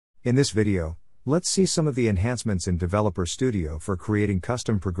In this video, let's see some of the enhancements in Developer Studio for creating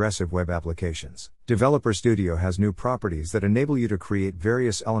custom progressive web applications. Developer Studio has new properties that enable you to create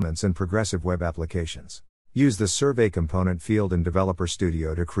various elements in progressive web applications. Use the survey component field in Developer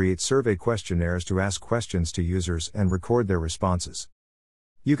Studio to create survey questionnaires to ask questions to users and record their responses.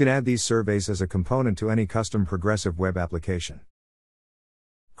 You can add these surveys as a component to any custom progressive web application.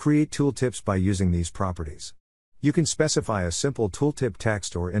 Create tooltips by using these properties. You can specify a simple tooltip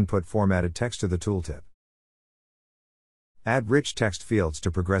text or input formatted text to the tooltip. Add rich text fields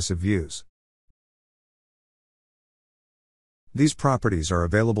to progressive views. These properties are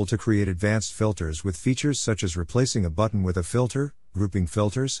available to create advanced filters with features such as replacing a button with a filter, grouping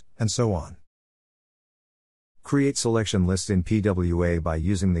filters, and so on. Create selection lists in PWA by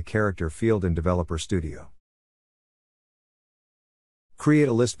using the character field in Developer Studio. Create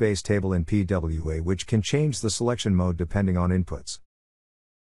a list-based table in PWA which can change the selection mode depending on inputs.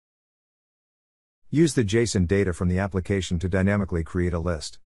 Use the JSON data from the application to dynamically create a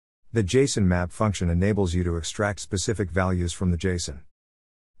list. The JSON map function enables you to extract specific values from the JSON.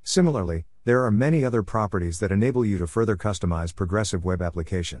 Similarly, there are many other properties that enable you to further customize progressive web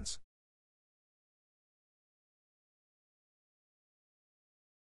applications.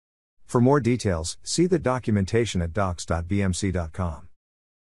 For more details, see the documentation at docs.bmc.com.